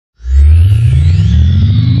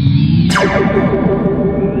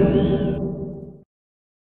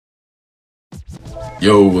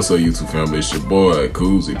Yo, what's up YouTube family? It's your boy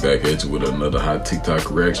Koozie back at you with another hot TikTok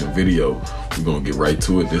reaction video. We're gonna get right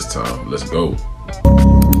to it this time. Let's go.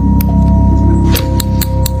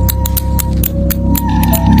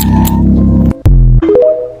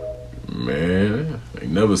 Man, I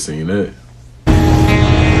ain't never seen that.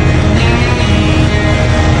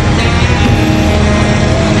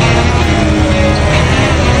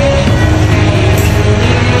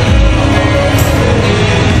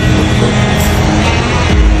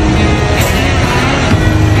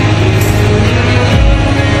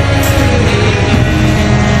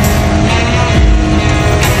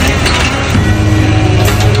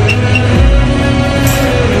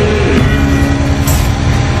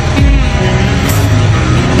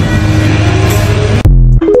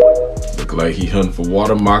 Like he hunting for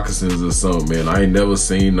water moccasins or something, man. I ain't never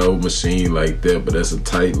seen no machine like that, but that's a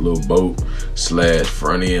tight little boat /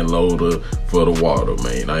 front end loader for the water,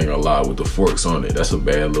 man. I ain't gonna lie, with the forks on it. That's a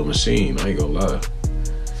bad little machine, I ain't gonna lie.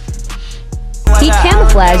 He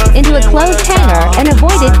camouflaged into a closed hangar and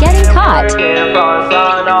avoided getting caught. Oh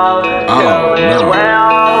no. Oh,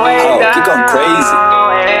 you going crazy.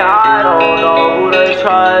 I don't know who to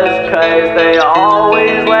trust, cause they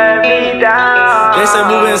always let me down. Listen,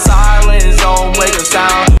 moving silence, don't make a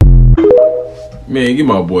sound. Man, give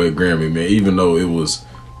my boy a Grammy, man. Even though it was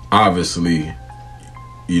obviously,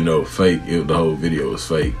 you know, fake. The whole video was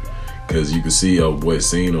fake. Cause you could see our boy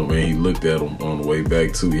seen him, man. He looked at him on the way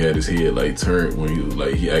back too. He had his head like turned when he was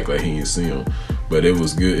like, he act like he didn't see him. But it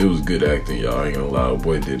was good. It was good acting, y'all. I ain't gonna lie. Our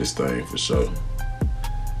boy did his thing for sure.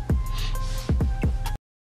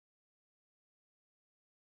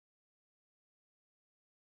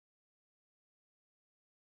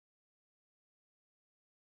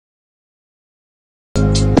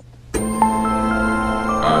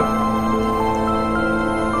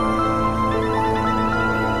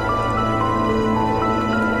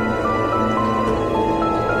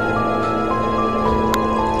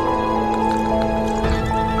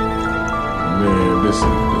 Man, this is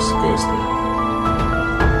disgusting.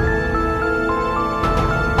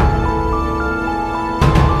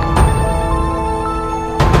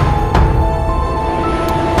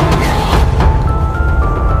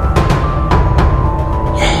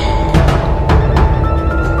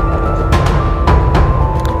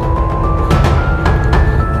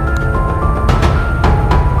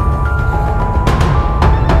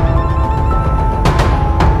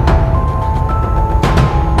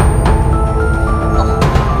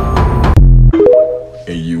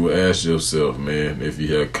 Ask yourself, man, if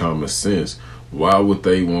you have common sense, why would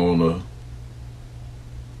they wanna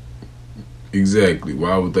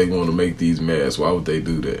why would they want to make these masks? Why would they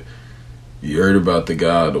do that? You heard about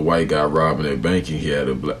the white guy robbing that bank, and he had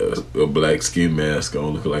a black skin mask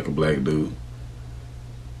on, looking like a black dude.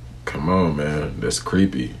 Come on, man, that's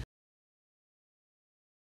creepy.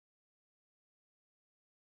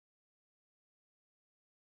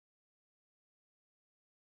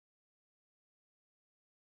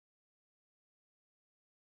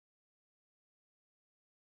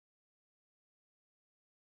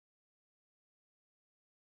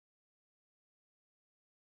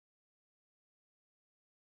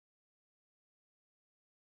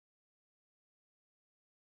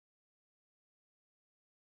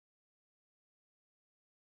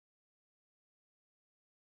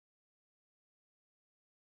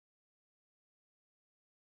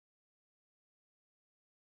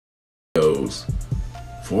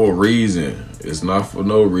 For a reason. It's not for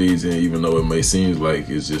no reason, even though it may seem like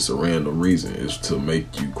it's just a random reason. It's to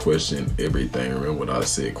make you question everything. Remember what I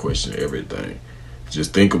said, question everything.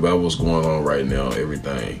 Just think about what's going on right now,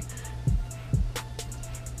 everything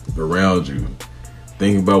around you.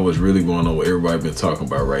 Think about what's really going on, what everybody been talking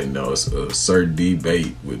about right now. It's a certain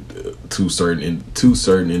debate with two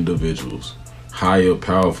certain individuals, higher,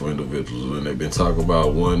 powerful individuals, and they've been talking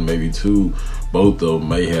about one, maybe two. Both of them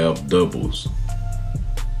may have doubles.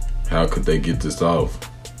 How could they get this off?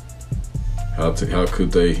 How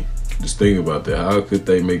could they, just think about that. How could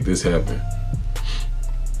they make this happen?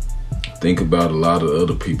 Think about a lot of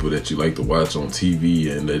other people that you like to watch on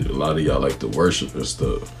TV and that a lot of y'all like to worship and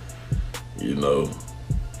stuff. You know,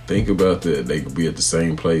 think about that. They could be at the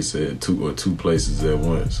same place at two places at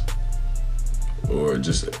once. Or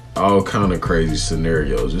just all kind of crazy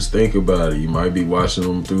scenarios. Just think about it. You might be watching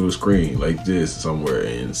them through a screen like this somewhere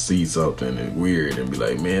and see something and weird and be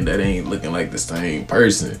like, man, that ain't looking like the same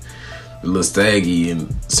person. A little staggy in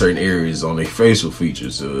certain areas on their facial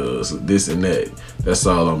features, so this and that. That's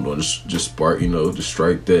all I'm doing. Just spark, you know, just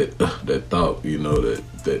strike that that thought, you know,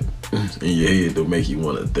 that in your head to make you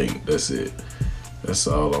want to think. That's it. That's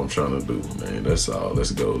all I'm trying to do, man. That's all.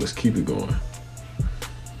 Let's go. Let's keep it going.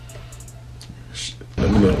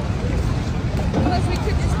 pulling up. Unless we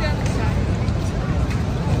could just be on the side.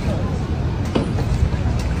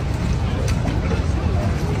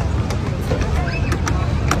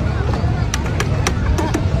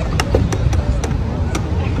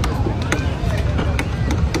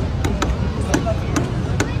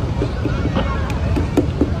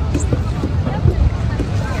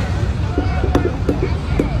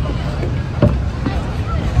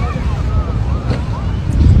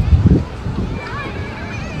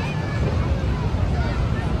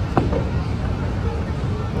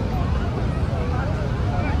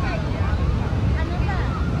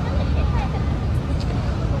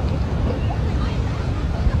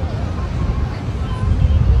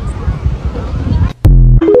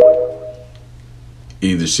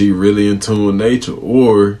 Either she really in tune with nature,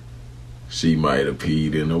 or she might have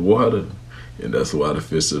peed in the water, and that's why the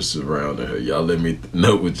fish are surrounding her. Y'all let me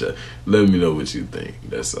know what you think.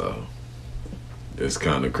 That's all. It's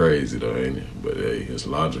kind of crazy though, ain't it? But hey, it's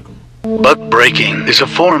logical. Buck breaking is a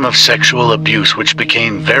form of sexual abuse which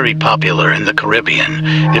became very popular in the Caribbean.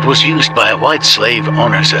 It was used by white slave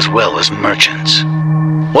owners as well as merchants.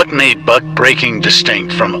 What made buck breaking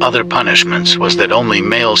distinct from other punishments was that only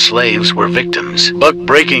male slaves were victims. Buck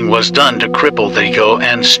breaking was done to cripple the ego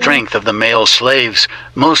and strength of the male slaves.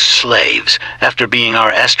 Most slaves, after being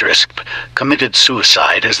R***ed, committed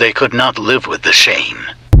suicide as they could not live with the shame.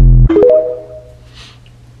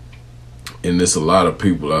 And there's a lot of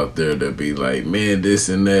people out there that be like, man, this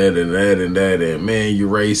and that and that and that, and man, you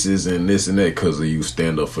racist and this and that because you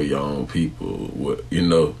stand up for your own people. What, you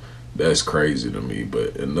know, that's crazy to me.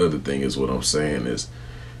 But another thing is what I'm saying is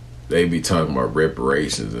they be talking about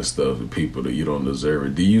reparations and stuff to people that you don't deserve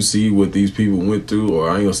it. Do you see what these people went through? Or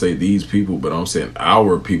I ain't gonna say these people, but I'm saying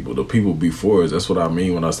our people, the people before us. That's what I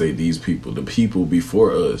mean when I say these people, the people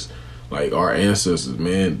before us, like our ancestors,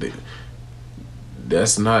 man.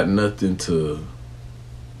 That's not nothing to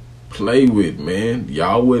play with, man.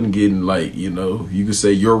 Y'all wasn't getting like, you know, you could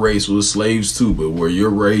say your race was slaves too, but were your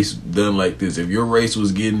race done like this? If your race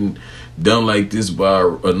was getting done like this by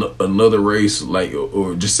another race, like,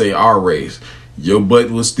 or just say our race, your butt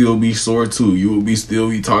would still be sore too. You would still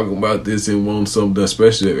be talking about this and want something,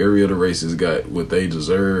 especially if every other race has got what they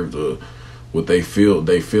deserved or what they feel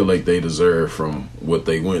like they deserve from what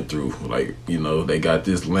they went through. Like, you know, they got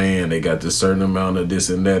this land, they got this certain amount of this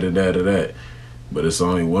and that and that and that. But it's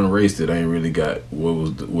only one race that ain't really got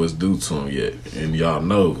what was due to them yet. And y'all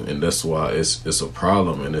know, and that's why it's a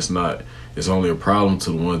problem. And it's only a problem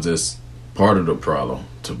to the ones that's part of the problem,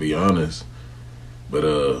 to be honest. But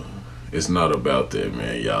it's not about that,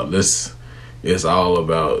 man, y'all. It's all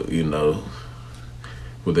about, you know,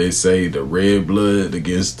 what they say, the red blood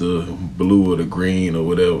against the blue or the green or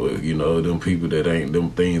whatever, you know, them people that ain't,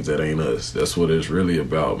 them things that ain't us. That's what it's really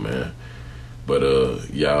about, man. But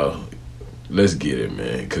y'all, let's get it,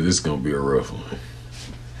 man, because it's gonna be a rough one.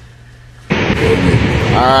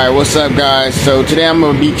 Alright, what's up, guys? So today I'm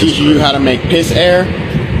gonna be teaching you how to make piss air.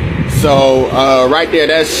 So right there,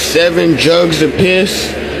 that's 7 jugs of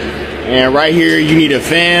piss, and right here you need a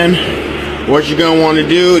fan. What you're gonna want to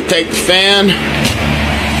do, take the fan,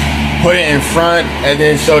 put it in front, and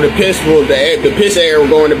then so the piss air will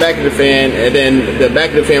go in the back of the fan, and then the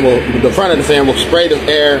front of the fan will spray the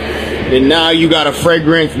air. And now you got a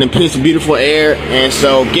fragrance and piss, beautiful air. And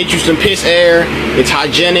so get you some piss air. It's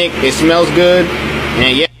hygienic, it smells good,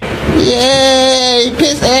 and yeah. Yay,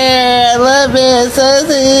 piss air, I love it,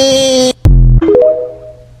 so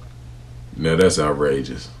Now that's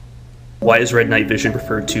outrageous. Why is red night vision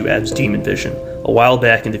referred to as demon vision? A while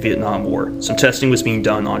back in the Vietnam War, some testing was being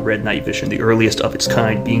done on red night vision, the earliest of its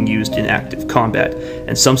kind being used in active combat,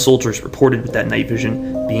 and some soldiers reported with that night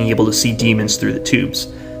vision being able to see demons through the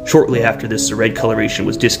tubes. Shortly after this, the red coloration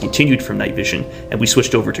was discontinued from night vision, and we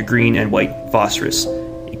switched over to green and white phosphorus.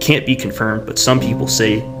 It can't be confirmed, but some people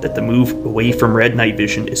say that the move away from red night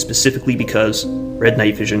vision is specifically because red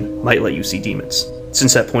night vision might let you see demons.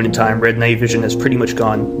 Since that point in time, red night vision has pretty much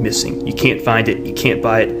gone missing. You can't find it, you can't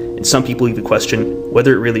buy it, and some people even question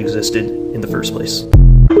whether it really existed in the first place.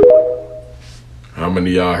 How many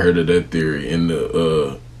of y'all heard of that theory?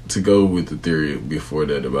 To go with the theory before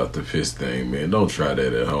that about the piss thing, man, don't try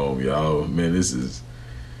that at home, y'all. Man, this is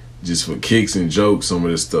just for kicks and jokes, some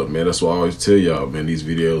of this stuff, man. That's why I always tell y'all, man, these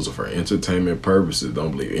videos are for entertainment purposes.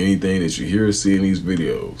 Don't believe anything that you hear or see in these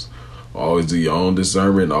videos. Always do your own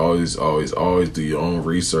discernment. Always do your own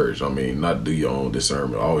research. I mean, not do your own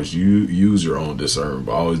discernment. Always use your own discernment,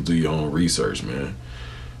 but always do your own research, man.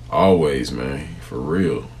 Always, man, for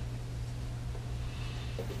real.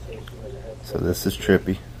 So this is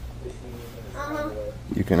trippy.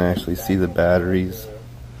 You can actually see the batteries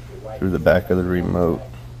through the back of the remote.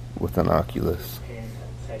 with an Oculus.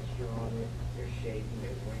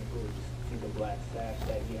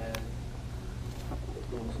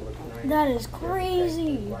 That is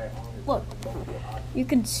crazy. Look, you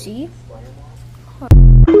can see.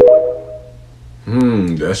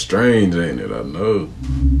 That's strange, ain't it? I know.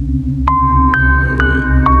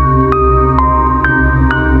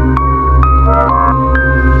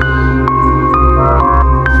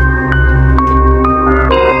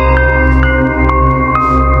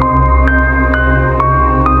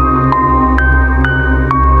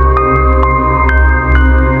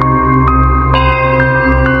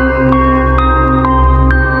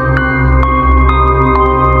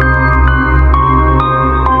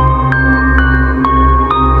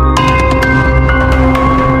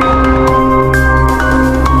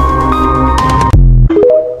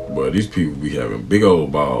 These people be having big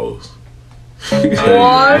old balls.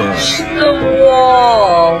 Watch the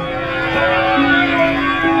wall.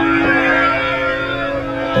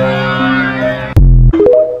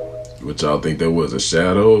 What y'all think that was, a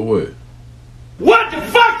shadow or what? What the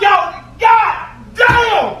fuck, y'all? God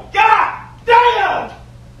damn! God damn!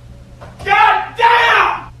 God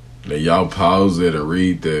damn! Now y'all pause it and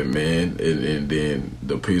read that, man, and then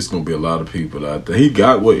it's gonna be a lot of people out there. He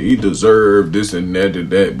got what he deserved, this and that and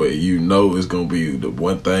that, but you know it's gonna be the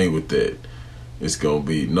one thing with that. It's gonna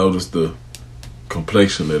be, notice the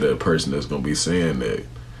complexion of that person that's gonna be saying that,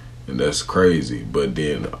 and that's crazy. But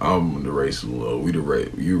then I'm the racist,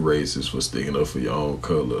 you racist for sticking up for your own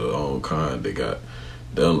color, own kind. They got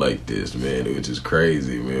done like this, man, which is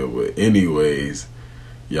crazy, man. But anyways,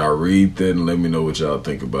 y'all read that and let me know what y'all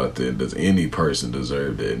think about that. Does any person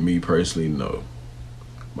deserve that? Me personally, no.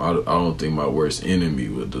 I don't think my worst enemy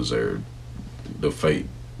would deserve the fate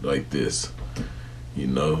like this. You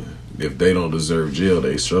know, if they don't deserve jail,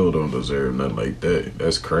 they sure don't deserve nothing like that.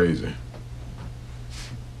 That's crazy.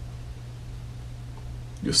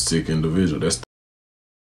 You're a sick individual. That's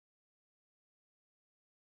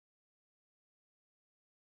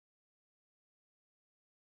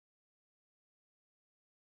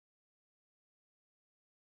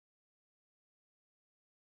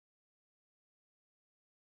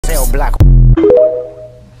black.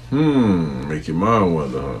 Make your mind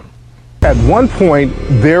wonder, huh? At one point,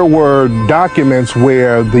 there were documents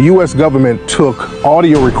where the U.S. government took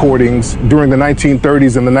audio recordings during the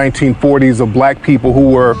 1930s and the 1940s of black people who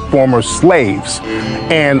were former slaves.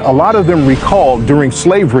 And a lot of them recalled during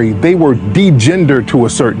slavery, they were degendered to a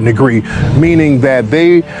certain degree, meaning that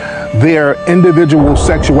their individual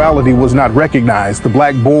sexuality was not recognized. The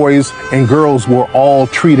black boys and girls were all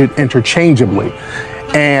treated interchangeably.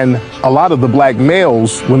 And a lot of the black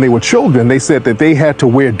males, when they were children, they said that they had to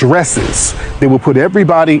wear dresses. They would put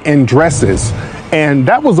everybody in dresses. And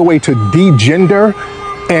that was a way to degender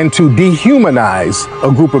and to dehumanize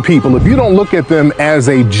a group of people. If you don't look at them as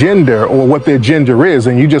a gender or what their gender is,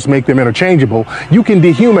 and you just make them interchangeable, you can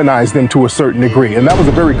dehumanize them to a certain degree. And that was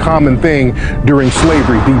a very common thing during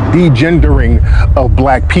slavery, the degendering of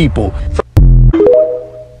black people.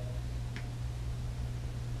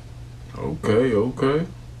 Okay.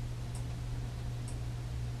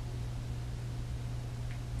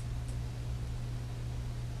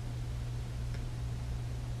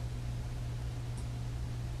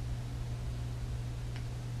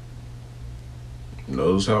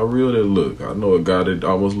 Notice how real that look. I know a guy that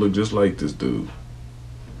almost looked just like this dude.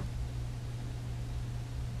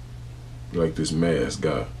 Like this masked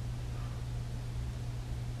guy.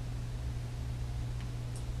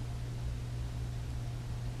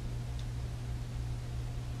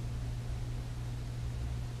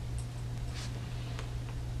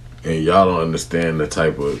 And y'all don't understand the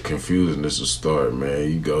type of confusion this will start,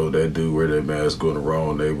 man. You go, that dude wear that mask, go in the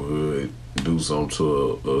wrong neighborhood, do something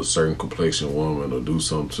to a certain complexion woman, or do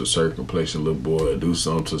something to a certain complexion little boy, or do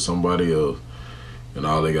something to somebody else, and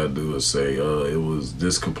all they gotta do is say, it was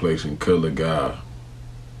this complexion color guy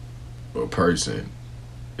or person,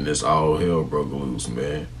 and it's all hell broke loose,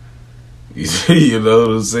 man. You know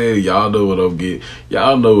what I'm saying? Y'all know what I'm getting.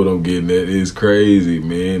 Y'all know what I'm getting at. It's crazy,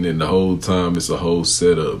 man. And the whole time, it's a whole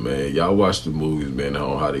setup, man. Y'all watch the movies, man,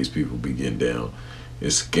 on how these people be getting down.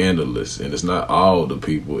 It's scandalous, and it's not all the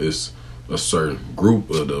people. It's a certain group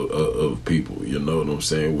of people. You know what I'm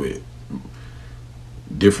saying? With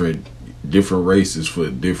different races for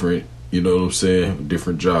different. You know what I'm saying?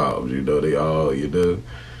 Different jobs. You know, they all. You know,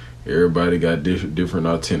 everybody got different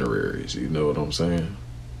itineraries. You know what I'm saying?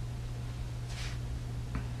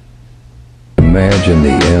 Imagine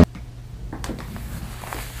the end.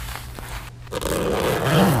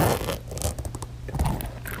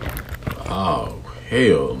 Oh,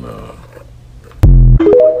 hell no.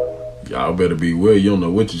 Y'all Y'all better be well. You don't know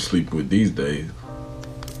what you sleep with these days.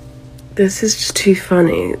 This is just too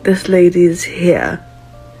funny. This lady's here.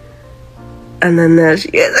 And then there she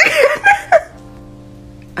is.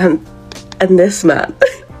 and this man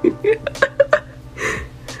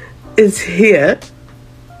is here.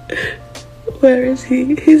 Where is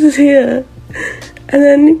he? He's here. And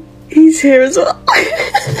then he's here as well.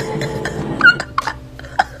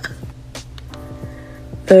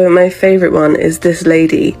 Though my favourite one is this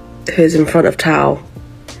lady who is in front of Tao,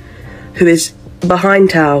 who is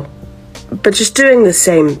behind Tao, but just doing the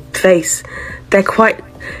same face. They're quite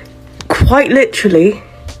literally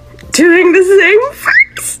doing the same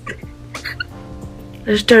face. I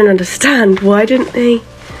just don't understand. Why didn't they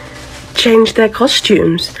change their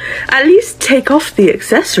costumes? At least take off the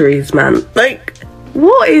accessories, man. Like,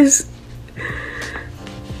 what?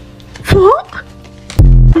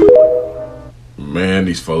 Man,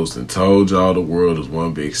 these folks done told y'all the world is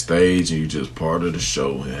one big stage and you just part of the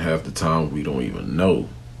show, and half the time we don't even know.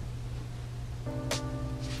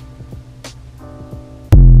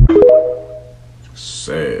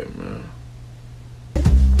 Sad, man.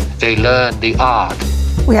 They learned the art.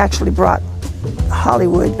 We actually brought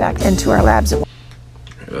Hollywood back into our labs.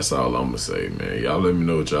 That's all I'm gonna say, man. Y'all let me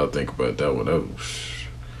know what y'all think about that one.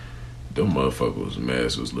 Them motherfuckers'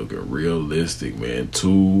 masks was looking realistic, man.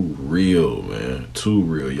 Too real, man. Too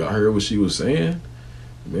real. Y'all heard what she was saying?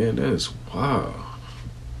 Man, that is wild.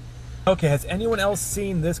 Okay, has anyone else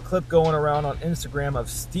seen this clip going around on Instagram of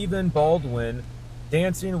Stephen Baldwin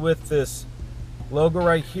dancing with this logo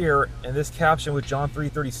right here and this caption with John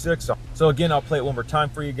 3:36 on? So again, I'll play it one more time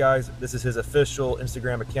for you guys. This is his official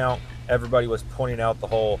Instagram account. Everybody was pointing out the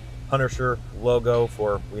whole Punisher logo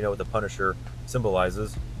for, we know what the Punisher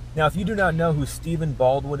symbolizes. Now, if you do not know who Stephen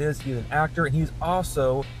Baldwin is, he's an actor, and he's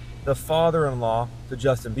also the father-in-law to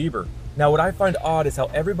Justin Bieber. Now, what I find odd is how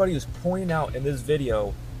everybody is pointing out in this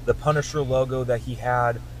video the Punisher logo that he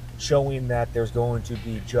had, showing that there's going to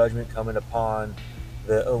be judgment coming upon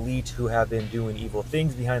the elite who have been doing evil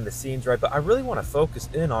things behind the scenes, right? But I really want to focus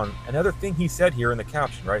in on another thing he said here in the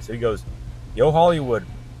caption, right? So he goes, "Yo, Hollywood,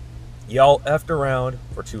 y'all effed around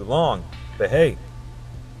for too long, but hey,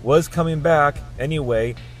 was coming back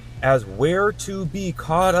anyway, as where to be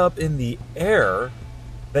caught up in the air,"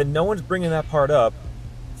 that no one's bringing that part up.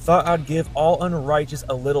 "Thought I'd give all unrighteous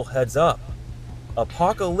a little heads up.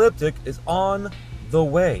 Apocalyptic is on the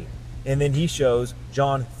way." And then he shows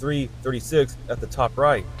John 3:36 at the top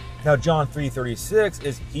right. Now, John 3:36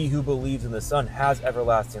 is, "He who believes in the Son has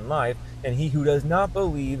everlasting life, and he who does not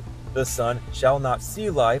believe the Son shall not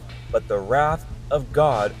see life, but the wrath of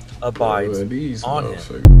God abides on him."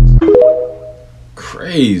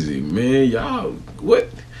 Crazy, man. Y'all, what?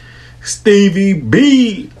 Stevie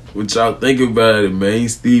B. What y'all think about it, man?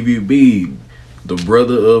 Stevie B, the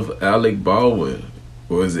brother of Alec Baldwin.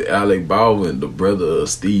 Or is it Alec Baldwin, the brother of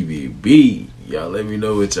Stevie B? Y'all let me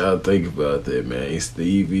know what y'all think about that, man.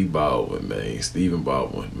 Stevie Baldwin, man. Stephen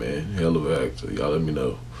Baldwin, man. Hell of an actor. Y'all let me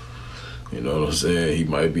know. You know what I'm saying? He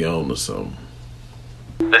might be on to something.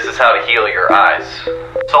 This is how to heal your eyes.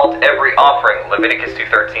 Salt every offering, Leviticus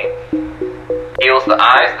 2:13. Heals the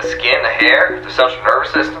eyes, the skin, the hair, the central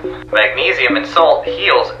nervous system. Magnesium in salt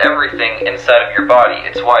heals everything inside of your body.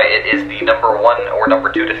 It's why it is the #1 or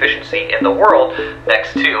 #2 deficiency in the world,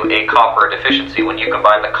 next to a copper deficiency. When you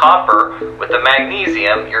combine the copper with the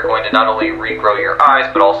magnesium, you're going to not only regrow your eyes,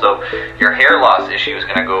 but also your hair loss issue is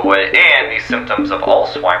going to go away, and these symptoms of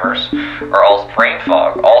Alzheimer's or brain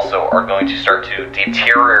fog also are going to start to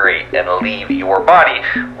deteriorate and leave your body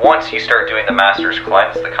once you start doing the Master's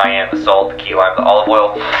Cleanse, the cayenne, the salt, the key lime, the olive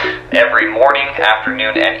oil, every morning,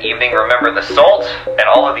 afternoon, and evening. Remember, the salt and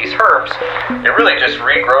all of these herbs, they really just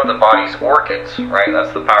regrow the body's organs, right?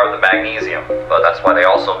 That's the power of the magnesium. But that's why they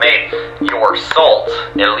also made your salt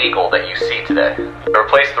illegal that you see today. They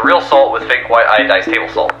replaced the real salt with fake white iodized table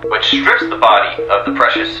salt, which strips the body of the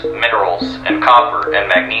precious minerals and copper and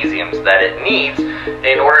magnesiums that it needs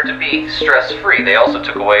in order to be stress-free. They also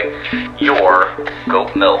took away your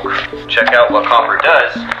goat milk. Check out what copper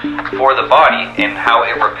does for the body and how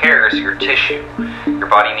it repairs your tissue. Your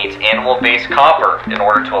body needs animal-based copper in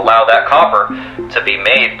order to allow that copper to be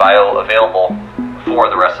made bioavailable for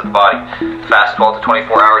the rest of the body. Fast 12 to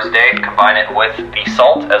 24 hours a day, combine it with the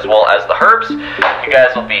salt as well as the herbs. You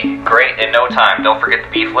guys will be great in no time. Don't forget the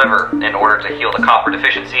beef liver in order to heal the copper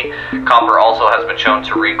deficiency. Copper also has been shown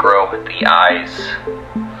to regrow the eyes.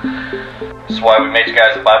 That's why we made you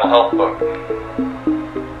guys a Bible health book.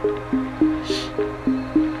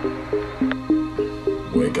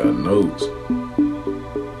 We ain't got notes.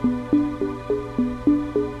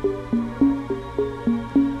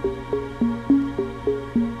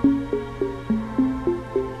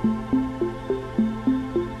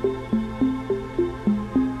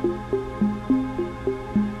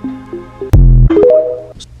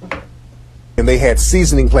 they had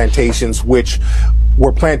seasoning plantations, which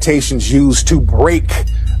were plantations used to break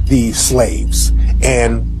the slaves.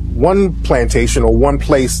 And one plantation, or one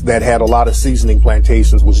place that had a lot of seasoning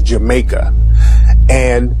plantations, was Jamaica.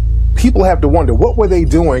 And people have to wonder, what were they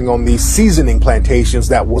doing on these seasoning plantations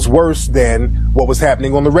that was worse than what was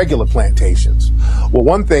happening on the regular plantations? Well,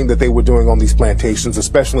 one thing that they were doing on these plantations,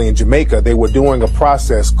 especially in Jamaica, they were doing a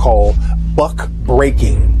process called buck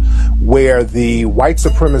breaking, where the white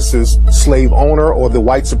supremacist slave owner or the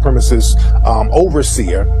white supremacist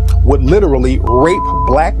overseer would literally rape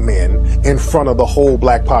black men in front of the whole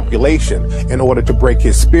black population in order to break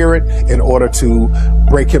his spirit, in order to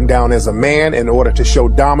break him down as a man, in order to show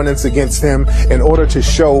dominance against him, in order to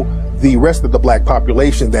show the rest of the black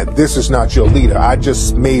population that this is not your leader. I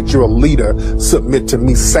just made your leader submit to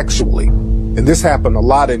me sexually. And this happened a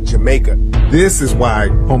lot in Jamaica. This is why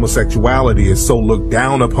homosexuality is so looked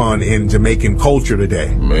down upon in Jamaican culture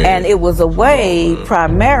today. Man. And it was a way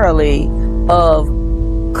primarily of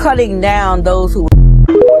cutting down those who...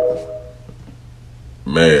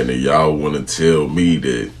 Man, and y'all want to tell me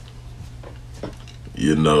that,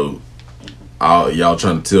 you know, y'all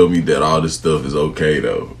trying to tell me that all this stuff is okay,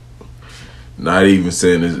 though. Not even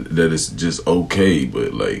saying that it's just okay,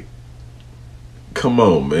 but like, come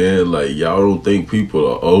on, man. Like, y'all don't think people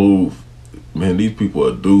are old? Man, these people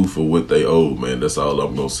are due for what they owe, man. That's all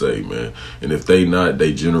I'm gonna say, man. And if they not,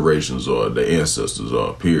 they generations are, their ancestors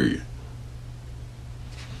are, period.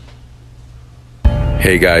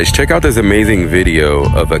 Hey guys, check out this amazing video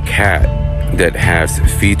of a cat that has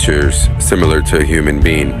features similar to a human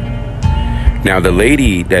being. Now, the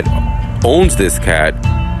lady that owns this cat,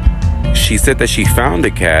 she said that she found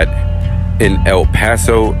the cat in El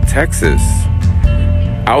Paso, Texas,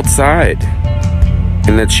 outside,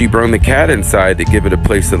 and that she brought the cat inside to give it a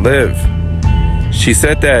place to live. She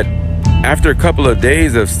said that after a couple of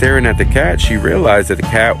days of staring at the cat, she realized that the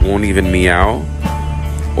cat won't even meow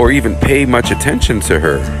or even pay much attention to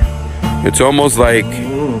her. It's almost like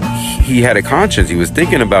he had a conscience. He was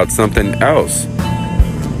thinking about something else.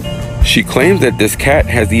 She claims that this cat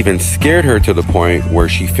has even scared her to the point where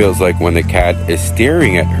she feels like when the cat is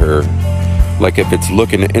staring at her, like if it's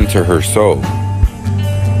looking into her soul.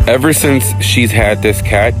 Ever since she's had this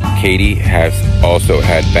cat, Katie has also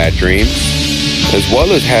had bad dreams, as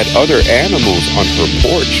well as had other animals on her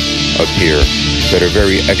porch appear that are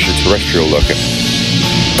very extraterrestrial looking.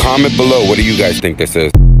 Comment below, what do you guys think this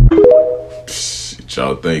is? What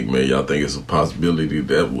y'all think, man? Y'all think it's a possibility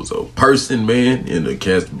that was a person, man, in the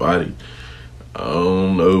cat's body? I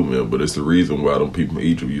don't know, man, but it's the reason why them people in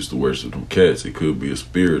Egypt used to worship them cats. It could be a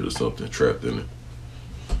spirit or something trapped in it.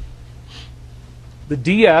 The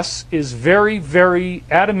DS is very, very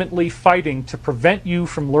adamantly fighting to prevent you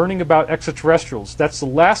from learning about extraterrestrials. That's the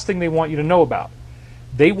last thing they want you to know about.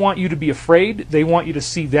 They want you to be afraid. They want you to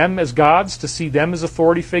see them as gods, to see them as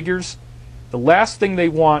authority figures. The last thing they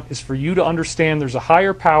want is for you to understand there's a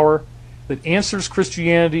higher power that answers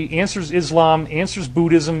Christianity, answers Islam, answers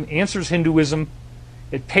Buddhism, answers Hinduism.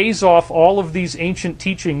 It pays off all of these ancient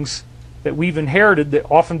teachings that we've inherited that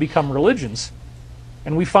often become religions.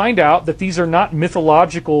 And we find out that these are not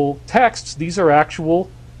mythological texts. These are actual,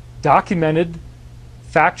 documented,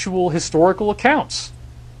 factual, historical accounts.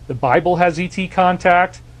 The Bible has ET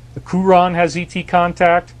contact. The Quran has ET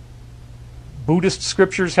contact. Buddhist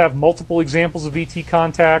scriptures have multiple examples of ET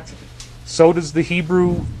contact. So does the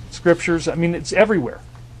Hebrew scriptures. I mean, it's everywhere.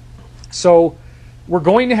 So we're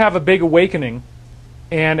going to have a big awakening.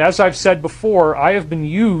 And as I've said before, I have been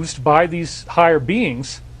used by these higher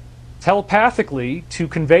beings telepathically to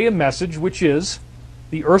convey a message, which is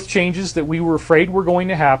the earth changes that we were afraid were going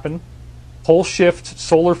to happen, pole shift,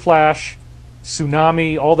 solar flash,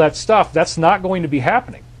 tsunami, all that stuff, that's not going to be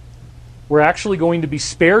happening. We're actually going to be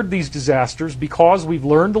spared these disasters because we've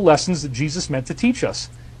learned the lessons that Jesus meant to teach us,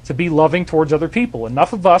 to be loving towards other people.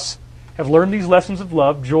 Enough of us have learned these lessons of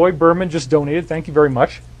love. Joy Berman just donated. Thank you very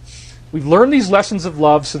much. We've learned these lessons of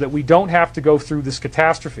love so that we don't have to go through this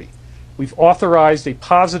catastrophe. We've authorized a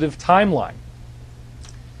positive timeline.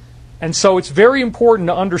 And so it's very important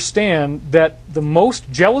to understand that the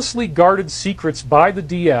most jealously guarded secrets by the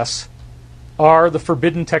DS are the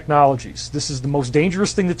forbidden technologies. This is the most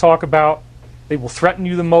dangerous thing to talk about. They will threaten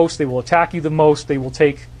you the most. They will attack you the most. They will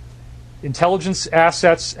take intelligence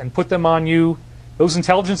assets and put them on you. Those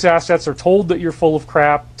intelligence assets are told that you're full of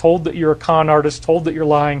crap, told that you're a con artist, told that you're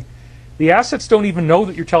lying. The assets don't even know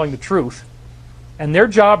that you're telling the truth. And their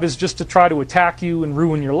job is just to try to attack you and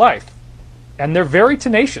ruin your life. And they're very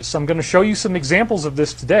tenacious. I'm going to show you some examples of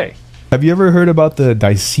this today. Have you ever heard about the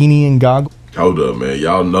Dicenian goggle? Hold up, man.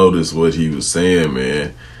 Y'all notice what he was saying,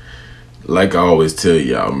 man. like I always tell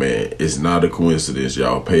y'all, man, it's not a coincidence.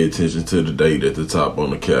 Y'all pay attention to the date at the top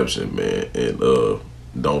on the caption, man, and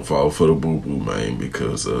don't fall for the boo-boo, man,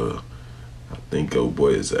 because I think old boy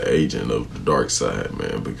is an agent of the dark side,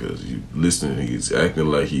 man, because you listening, he's acting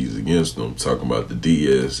like he's against them, talking about the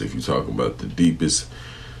DS. If you talking about the deepest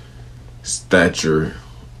stature,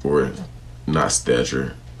 or not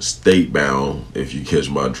stature, state bound, if you catch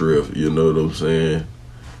my drift, you know what I'm saying,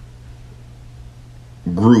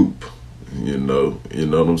 group, you know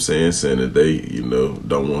what I'm saying that they,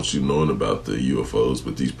 don't want you knowing about the UFOs,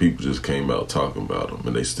 but these people just came out talking about them,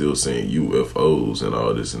 and they still saying UFOs and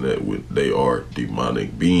all this and that. They are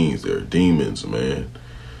demonic beings, they're demons, man.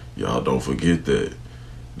 Y'all don't forget that.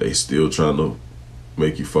 They still trying to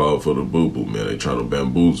make you fall for the boo-boo, man. They trying to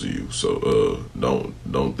bamboozle you. So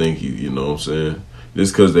don't think you know what I'm saying,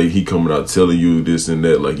 just because he coming out telling you this and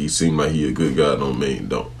that like he seem like he a good guy don't mean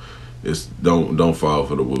don't fall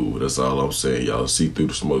for the woo. That's all I'm saying. Y'all see through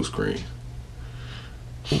the smoke screen.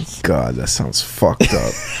 God, that sounds fucked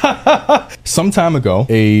up. Some time ago,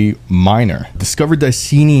 a miner discovered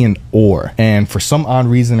Dicenian ore, and for some odd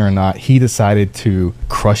reason or not, he decided to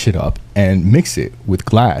crush it up and mix it with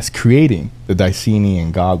glass, creating the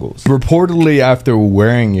Dicenian goggles. Reportedly, after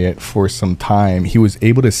wearing it for some time, he was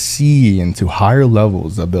able to see into higher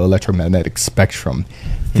levels of the electromagnetic spectrum,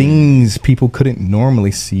 things people couldn't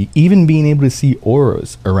normally see, even being able to see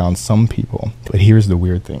auras around some people. But here's the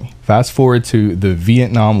weird thing. Fast forward to the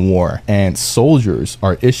Vietnam War, and soldiers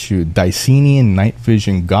are issued Dicenian night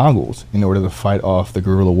vision goggles in order to fight off the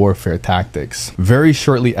guerrilla warfare tactics. Very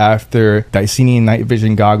shortly after, Dicenian night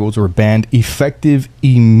vision goggles were banned, effective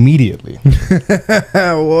immediately.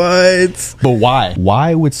 What? But why?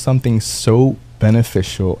 Why would something so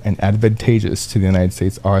beneficial and advantageous to the United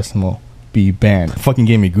States arsenal be banned? Fucking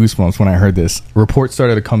gave me goosebumps when I heard this. Reports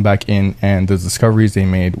started to come back in, and the discoveries they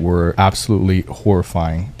made were absolutely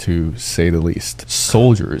horrifying, to say the least.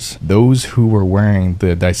 Soldiers, those who were wearing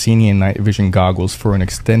the Dicenian night vision goggles for an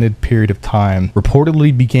extended period of time,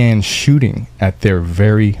 reportedly began shooting at their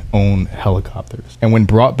very own helicopters. And when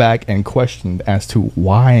brought back and questioned as to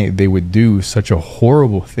why they would do such a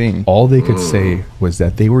horrible thing, all they could say was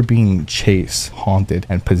that they were being chased, haunted,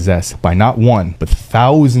 and possessed by not one, but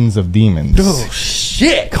thousands of demons. Oh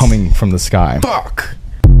shit! Coming from the sky. Fuck.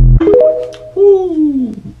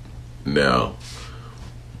 Woo. Now,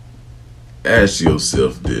 ask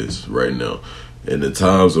yourself this right now. In the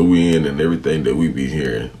times that we in and everything that we be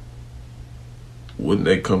hearing, wouldn't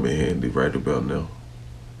that come in handy right about now?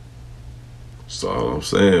 That's all I'm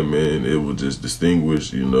saying, man. It will just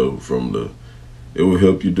distinguish, from the. It will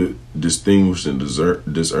help you to distinguish and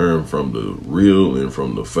discern from the real and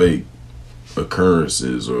from the fake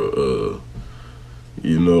occurrences, or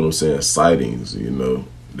you know what I'm saying, sightings.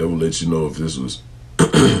 That will let you know if this was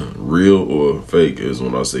real or fake. Is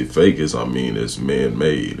when I say fake is, I mean it's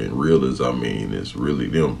man-made, and real is, I mean it's really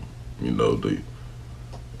them, the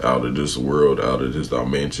out of this world, out of this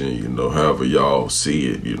dimension, however y'all see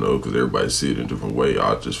it, because everybody see it in a different way.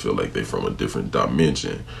 I just feel like they from a different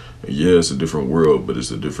dimension. And yeah, it's a different world, but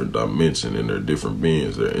it's a different dimension, and they're different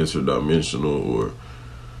beings. They're interdimensional, or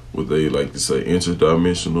what they like to say,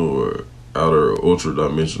 interdimensional, or outer or ultra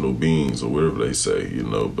dimensional beings, or whatever they say,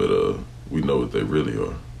 but we know what they really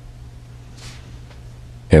are.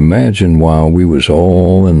 Imagine while we was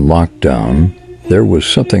all in lockdown, there was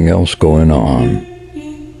something else going on.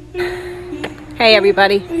 Hey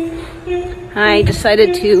everybody. I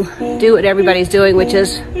decided to do what everybody's doing, which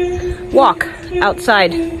is walk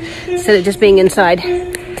outside instead of just being inside.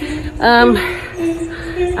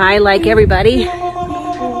 I, like everybody,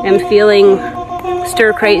 am feeling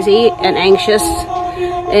stir crazy and anxious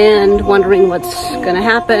and wondering what's going to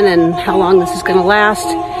happen and how long this is going to last.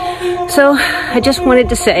 So I just wanted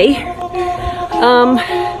to say,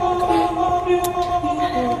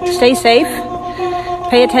 stay safe,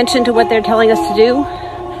 pay attention to what they're telling us to do,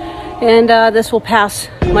 and this will pass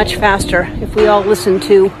much faster if we all listen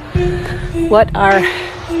to what our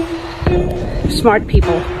smart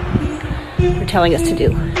people are telling us to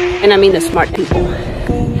do. And I mean the smart people.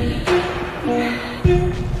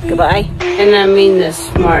 Goodbye. And I mean the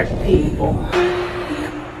smart people.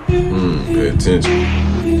 Pay attention.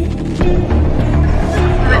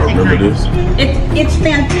 Y'all remember this? It's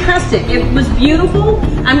fantastic. It was beautiful.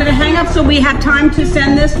 I'm going to hang up so we have time to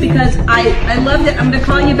send this because I loved it. I'm going to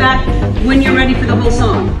call you back when you're ready for the whole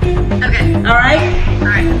song. Okay. All right? All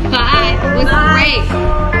right. Bye. It was great.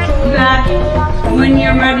 Back when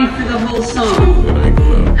you're ready for the whole song.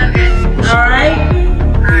 Okay. All right?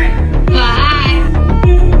 All right. Bye.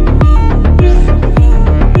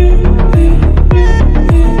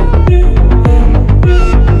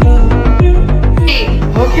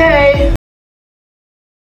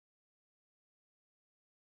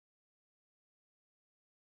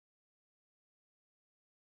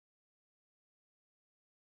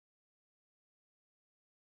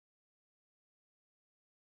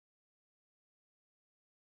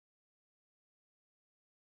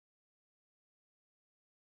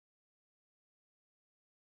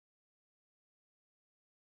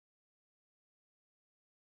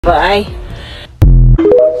 Bye.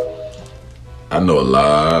 I know a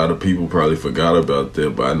lot of people probably forgot about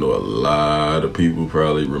that, but I know a lot of people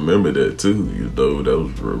probably remember that too. You know, that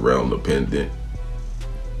was around the pandemic,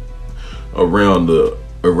 around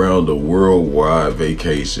the worldwide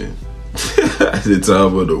vacation, at the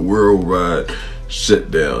time of the worldwide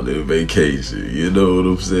shutdown and vacation. You know what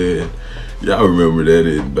I'm saying? Y'all remember that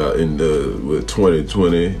in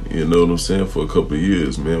 2020. You know what I'm saying? For a couple of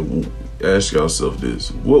years, man. Ask yourself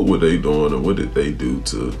this: what were they doing, and what did they do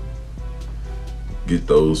to get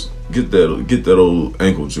that old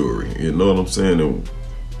ankle jewelry? You know what I'm saying? And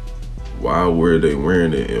why were they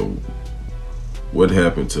wearing it, and what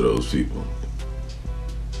happened to those people?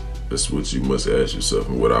 That's what you must ask yourself.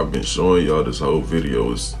 And what I've been showing y'all this whole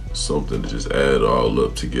video is something to just add all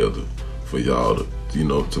up together for y'all to, you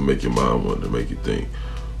know, to make your mind want to make you think,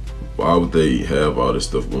 why would they have all this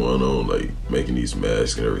stuff going on, like making these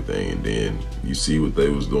masks and everything, and then you see what they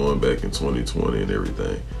was doing back in 2020 and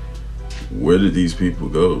everything. Where did these people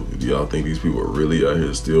go? Do y'all think these people are really out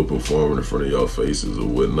here still performing in front of y'all faces or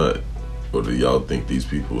whatnot? Or do y'all think these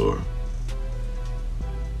people are...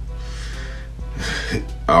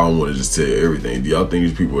 I don't want to just tell you everything. Do y'all think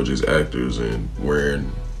these people are just actors and wearing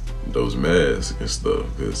those masks and stuff?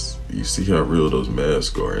 Because you see how real those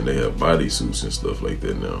masks are, and they have bodysuits and stuff like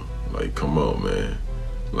that now. Like, come on, man.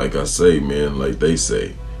 Like I say, man, like they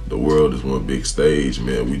say, the world is one big stage,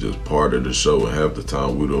 man. We just part of the show, and half the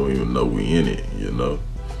time we don't even know we in it, you know?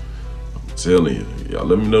 I'm telling you. Y'all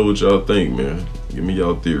let me know what y'all think, man. Give me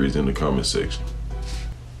y'all theories in the comment section.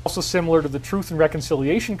 Also similar to the Truth and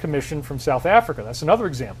Reconciliation Commission from South Africa. That's another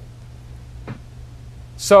example.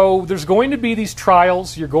 So there's going to be these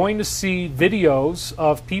trials. You're going to see videos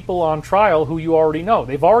of people on trial who you already know.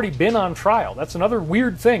 They've already been on trial. That's another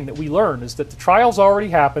weird thing that we learn, is that the trials already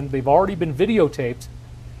happened. They've already been videotaped.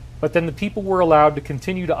 But then the people were allowed to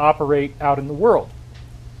continue to operate out in the world.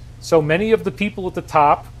 So many of the people at the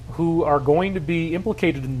top who are going to be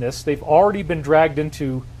implicated in this, they've already been dragged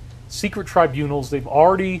into secret tribunals. They've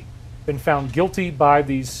already been found guilty by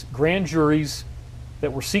these grand juries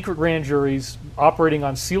that were secret grand juries operating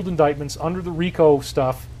on sealed indictments under the RICO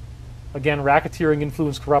stuff. Again, racketeering,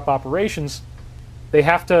 influence, corrupt operations. They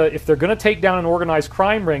have to, if they're going to take down an organized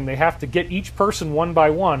crime ring, they have to get each person one by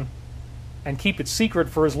one and keep it secret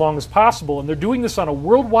for as long as possible. And they're doing this on a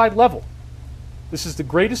worldwide level. This is the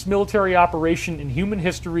greatest military operation in human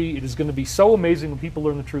history. It is going to be so amazing when people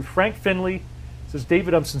learn the truth. Frank Finley says,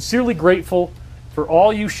 David, I'm sincerely grateful for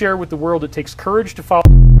all you share with the world. It takes courage to follow.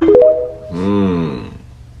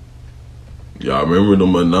 Y'all remember the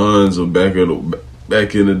Manons of back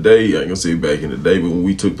in the day? I ain't gonna say back in the day, but when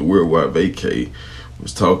we took the worldwide vacay,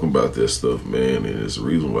 was talking about that stuff, man, and it's the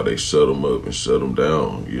reason why they shut them up and shut them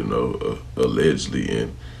down, you know, allegedly,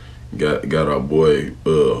 and got our boy,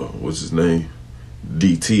 what's his name,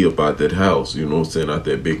 DT, up out that house, you know what I'm saying, out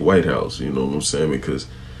that big White House, you know what I'm saying, because,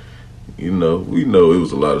 you know, we know it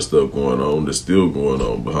was a lot of stuff going on that's still going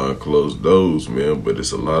on behind closed doors, man, but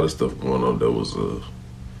it's a lot of stuff going on that was a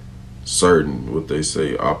certain, what they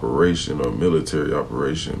say, operation or military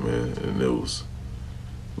operation, man, and there was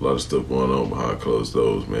a lot of stuff going on behind closed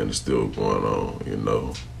doors, man. It's still going on, you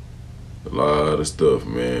know. A lot of stuff,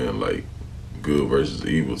 man, like good versus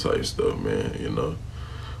evil type stuff, man, you know.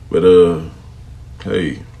 But,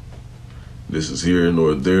 hey, this is here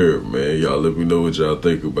nor there, man. Y'all let me know what y'all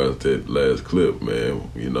think about that last clip, man.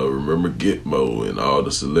 You know, remember Gitmo and all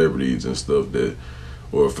the celebrities and stuff that,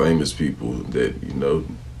 or famous people that, you know,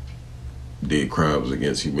 did crimes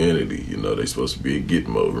against humanity. You know, they supposed to be a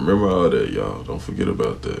Gitmo. Remember all that, y'all. Don't forget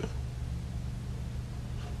about that.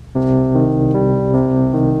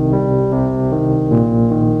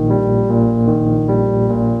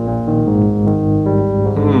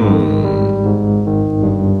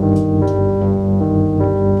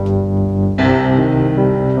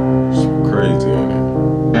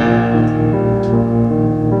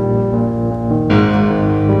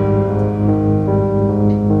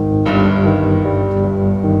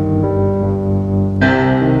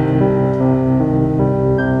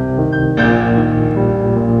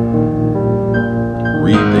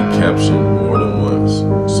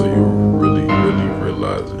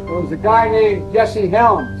 Jesse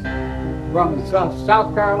Helms from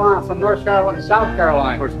South Carolina, from North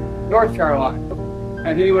Carolina,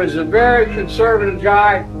 and he was a very conservative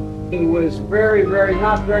guy. He was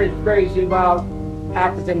not very crazy about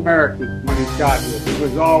African Americans when he shot with. It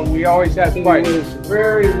was all, we always had fights. He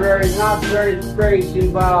was not very crazy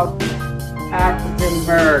about African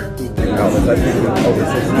Americans. I speak with over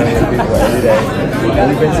 6 million people every day. And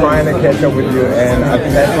we've been trying to catch up with you, and I've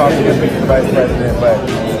had talks with Mr. Vice President, but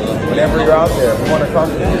whenever you're out there, we want to talk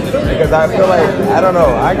to you. Because I feel like, I don't know,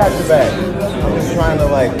 I got your back. I'm just trying to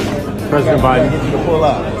like, President Biden, get you to pull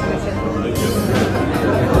up.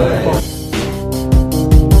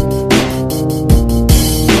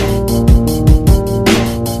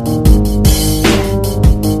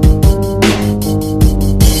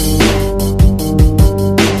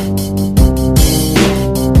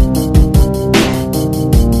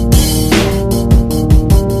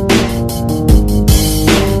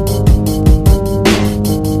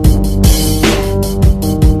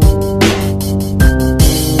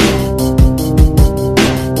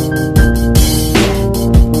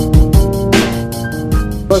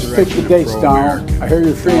 Let's pick the dates, Donald. I hear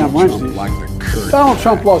you're free on Wednesday. Donald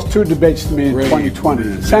Trump lost 2 debates to me in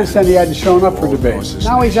 2020. Since then, he hadn't shown up for debates.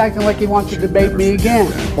 Now he's acting like he wants to debate me again.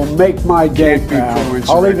 Well, make my day, pal.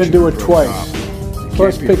 I'll even do it twice. So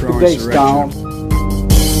let's pick the dates, Donald.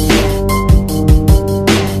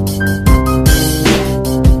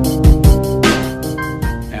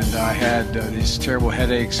 And I had these terrible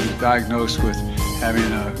headaches and was diagnosed with having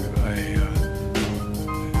anyway.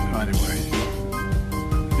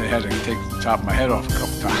 They had to take the top of my head off a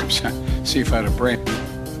couple times, see if I had a brain.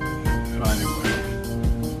 Anyway,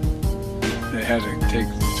 they had to take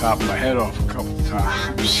the top of my head off a couple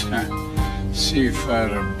times, see if I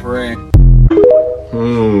had a brain.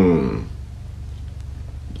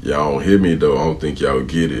 Y'all don't hear me though. I don't think y'all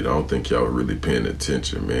get it. I don't think y'all really paying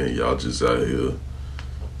attention, man. Y'all just out here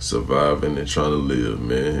surviving and trying to live,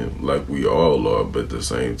 man, like we all are. But at the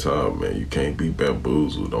same time, man, you can't be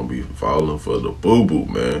bamboozled. Don't be falling for the boo-boo,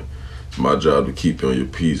 man. It's my job to keep you on your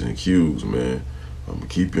P's and Q's, man. I'm gonna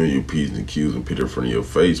keep you on your P's and Q's and put it in front of your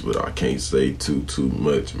face, but I can't say too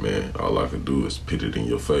much, man. All I can do is put it in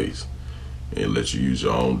your face and let you use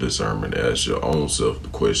your own discernment, ask your own self the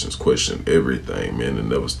questions, question everything, man, and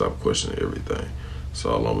never stop questioning everything. That's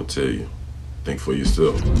all I'm gonna tell you. Think for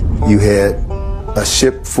yourself. You had a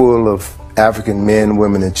ship full of African men,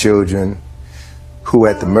 women, and children who were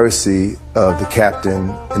at the mercy of the captain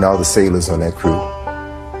and all the sailors on that crew.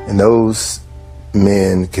 And those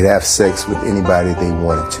men could have sex with anybody they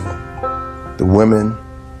wanted to. The women,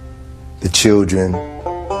 the children,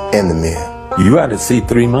 and the men. You had to see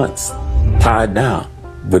 3 months tied down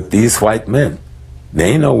with these white men. There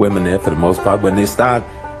ain't no women there for the most part. When they start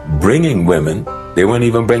bringing women, they weren't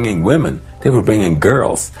even bringing women. They were bringing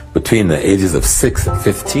girls between the ages of 6 and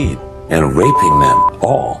 15 and raping them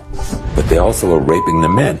all. But they also were raping the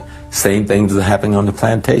men. Same things was happening on the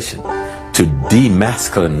plantation to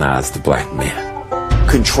demasculinize the black man.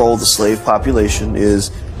 Control the slave population is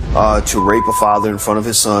to rape a father in front of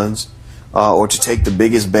his sons, or to take the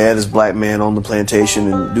biggest, baddest black man on the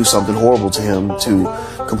plantation and do something horrible to him to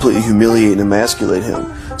completely humiliate and emasculate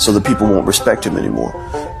him so that people won't respect him anymore.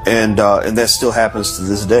 And that still happens to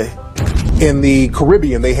this day. In the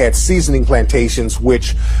Caribbean, they had seasoning plantations,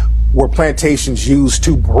 which were plantations used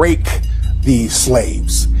to break the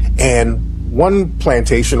slaves. And one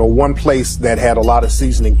plantation or one place that had a lot of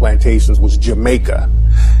seasoning plantations was Jamaica.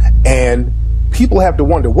 And people have to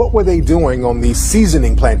wonder, what were they doing on these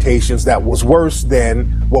seasoning plantations that was worse than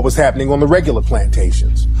what was happening on the regular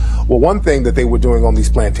plantations? Well, one thing that they were doing on these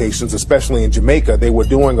plantations, especially in Jamaica, they were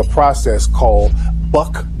doing a process called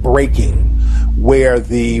buck breaking, where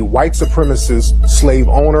the white supremacist slave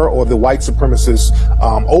owner or the white supremacist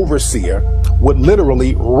overseer would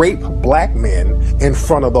literally rape black men in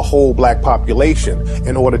front of the whole black population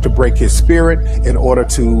in order to break his spirit, in order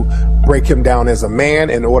to break him down as a man,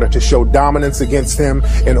 in order to show dominance against him,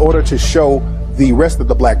 in order to show the rest of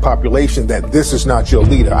the black population that this is not your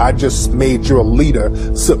leader. I just made your leader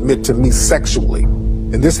submit to me sexually.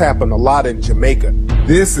 And this happened a lot in Jamaica.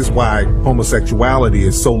 This is why homosexuality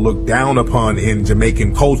is so looked down upon in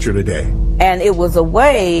Jamaican culture today. And it was a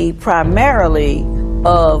way primarily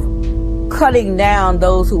of cutting down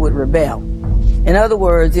those who would rebel. In other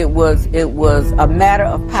words, it was a matter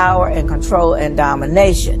of power and control and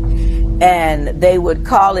domination. And they would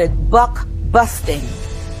call it buck busting,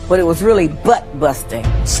 but it was really butt busting.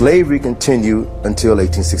 Slavery continued until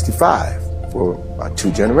 1865 for about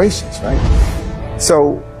 2 generations, right?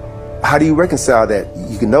 So how do you reconcile that?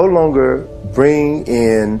 You can no longer bring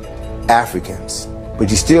in Africans,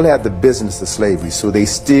 but you still have the business of slavery. So they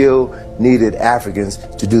still needed Africans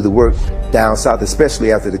to do the work down south,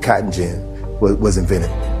 especially after the cotton gin was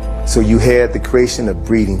invented. So you had the creation of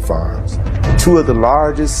breeding farms. 2 of the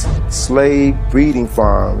largest slave breeding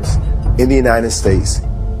farms in the United States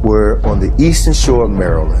were on the eastern shore of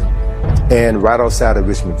Maryland and right outside of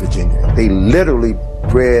Richmond, Virginia. They literally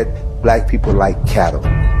bred black people like cattle.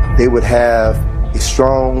 They would have a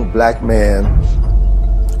strong black man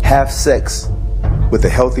have sex with a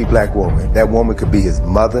healthy black woman. That woman could be his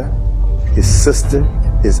mother, his sister,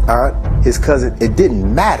 his aunt, his cousin. It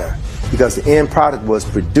didn't matter, because the end product was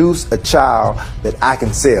produce a child that I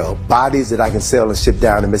can sell, bodies that I can sell and ship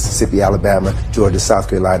down to Mississippi, Alabama, Georgia, South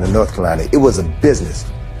Carolina, North Carolina. It was a business.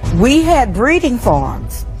 We had breeding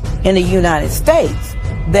farms in the United States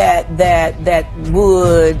that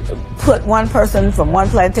would put one person from one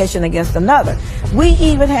plantation against another. We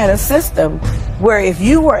even had a system where if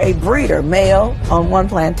you were a breeder, male on one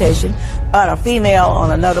plantation, and a female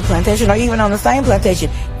on another plantation, or even on the same plantation,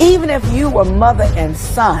 even if you were mother and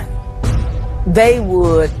son, they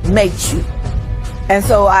would mate you. And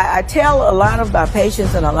so I tell a lot of my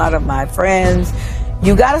patients and a lot of my friends,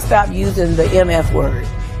 you got to stop using the MF word,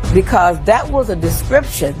 because that was a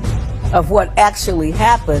description of what actually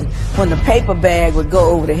happened when the paper bag would go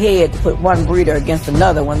over the head to put one breeder against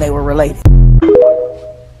another when they were related.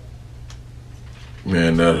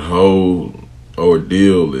 Man, that whole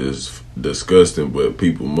ordeal is disgusting, but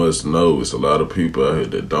people must know. It's a lot of people out here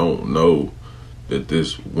that don't know that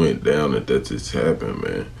this went down, that this happened,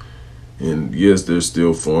 man. And yes, there's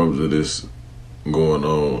still forms of this going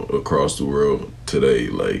on across the world today,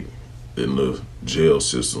 like in the jail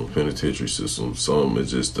system, penitentiary system. Some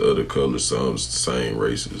is just the other color, some is the same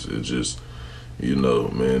races. It's just, you know,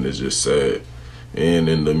 man, it's just sad. And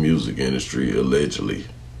in the music industry, allegedly,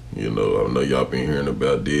 you know, I know y'all been hearing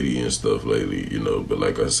about Diddy and stuff lately, you know, but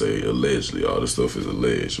like I say, allegedly, all this stuff is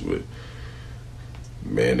alleged. But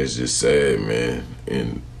man, it's just sad, man.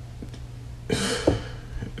 And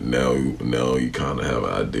now you kind of have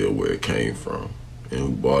an idea where it came from and who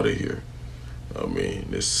bought it here. I mean,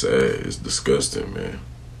 it's sad. It's disgusting, man.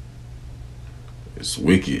 It's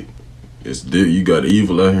wicked. You got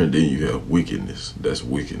evil out here, and then you have wickedness. That's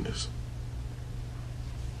wickedness.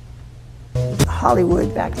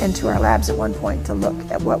 Hollywood back into our labs at one point to look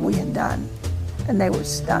at what we had done, and they were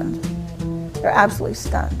stunned. They're absolutely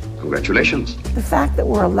stunned. Congratulations. The fact that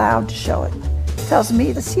we're allowed to show it tells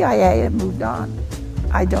me the CIA had moved on.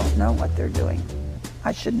 I don't know what they're doing.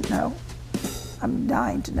 I shouldn't know. I'm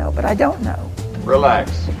dying to know, but I don't know.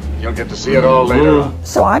 Relax. You'll get to see it all later on.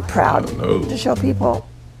 So I'm proud to show people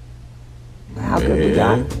how good we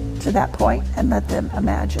got to that point and let them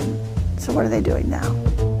imagine. So what are they doing now?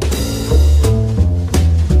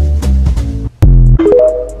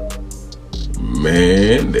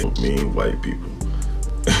 Man, they don't mean white people.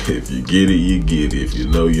 If you get it, you get it. If you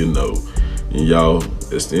know, you know. And y'all,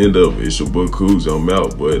 that's the end of it. It's your boy Coos. I'm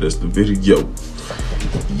out, boy. That's the video.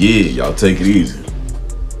 Yeah, y'all take it easy.